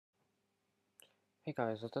Hey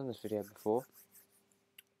guys, I've done this video before.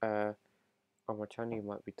 On my channel you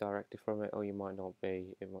might be directed from it or you might not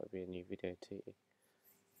be, it might be a new video to you.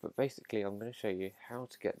 But basically I'm going to show you how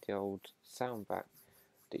to get the old sound back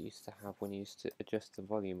that you used to have when you used to adjust the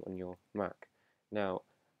volume on your Mac. Now,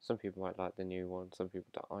 some people might like the new one, some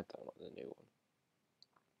people don't. I don't like the new one.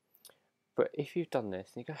 But if you've done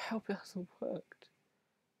this and you go, help, it hasn't worked,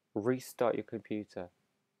 restart your computer,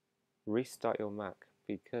 restart your Mac,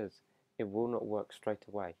 because it will not work straight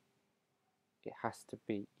away. It has to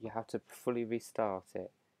be, you have to fully restart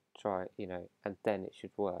it, try it, and then it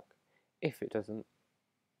should work. If it doesn't,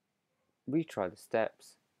 retry the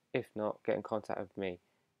steps. If not, get in contact with me.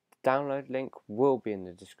 The download link will be in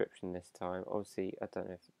the description this time. Obviously, I don't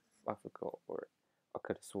know if I forgot, or I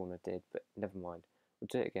could have sworn I did, but never mind. We'll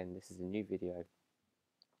do it again. This is a new video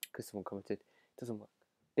because someone commented, it doesn't work.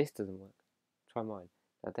 This doesn't work. Try mine.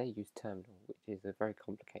 Now they use Terminal, which is a very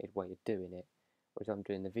complicated way of doing it, whereas I'm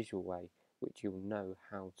doing the visual way, which you'll know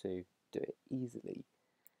how to do it easily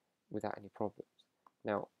without any problems.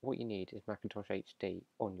 Now, what you need is Macintosh HD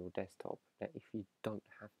on your desktop. Now, if you don't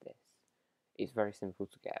have this, it's very simple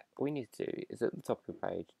to get. All you need to do is at the top of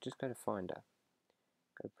your page, just go to Finder,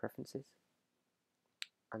 go to Preferences,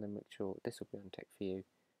 and then make sure this will be unticked for you.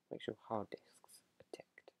 Make sure hard disks are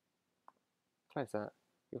ticked. Close that,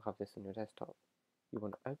 you'll have this on your desktop. You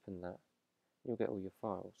want to open that, you'll get all your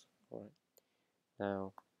files. Alright.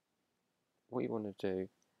 Now, what you want to do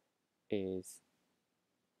is,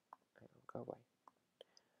 go away,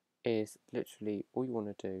 is literally all you want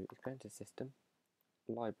to do is go into System,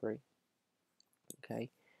 Library, okay,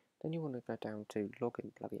 then you want to go down to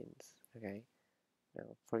Login Plugins, okay, now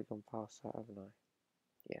I've probably gone past that, haven't I?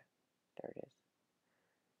 Yeah, there it is.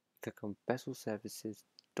 Click on Bezel Services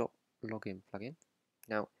 .login plugin.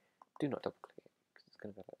 Now, do not double click it because it's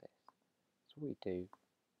going to be like this. So what you do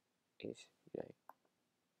is,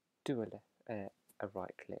 do a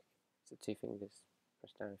right click. So two fingers,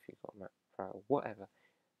 press down if you've got Mac Pro or whatever.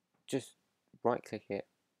 Just right click it,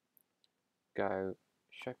 go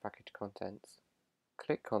Show Package Contents,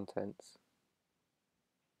 click Contents,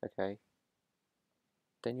 okay.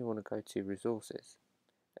 Then you want to go to Resources.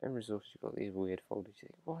 In Resources you've got these weird folders. You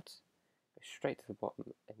think, what? Go straight to the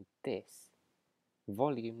bottom, and this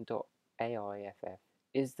volume.aiff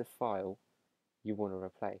is the file you want to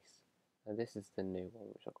replace. And this is the new one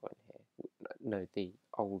which I've got in here. No, the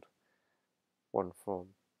old one from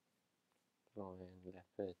lion,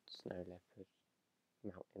 leopard, snow leopard,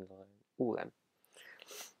 mountain lion, all them.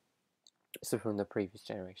 So from the previous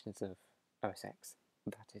generations of OS X,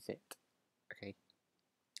 that is it. Okay.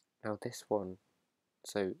 Now this one,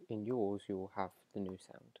 so in yours you will have the new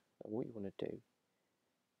sound. Now what you want to do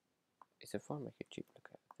is, if I make a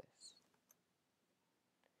duplicate of this,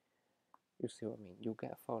 you'll see what I mean. You'll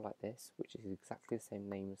get a file like this, which is exactly the same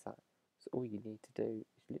name as that. So all you need to do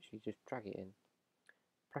is literally just drag it in,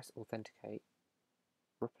 press Authenticate,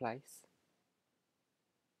 Replace.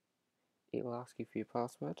 It will ask you for your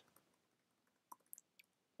password,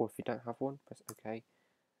 or if you don't have one, press OK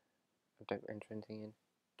and don't enter anything in.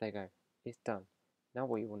 There you go, it's done. Now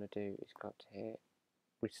what you want to do is go up to here,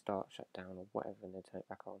 restart, shut down, or whatever, and then turn it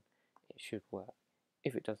back on. It should work.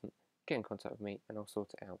 If it doesn't, get in contact with me and I'll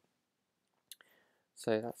sort it out.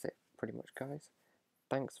 So that's it pretty much, guys.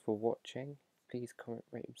 Thanks for watching. Please comment,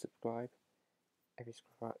 rate and subscribe. Every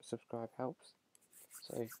subscribe helps.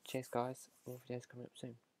 So cheers guys, more videos coming up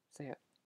soon. See ya.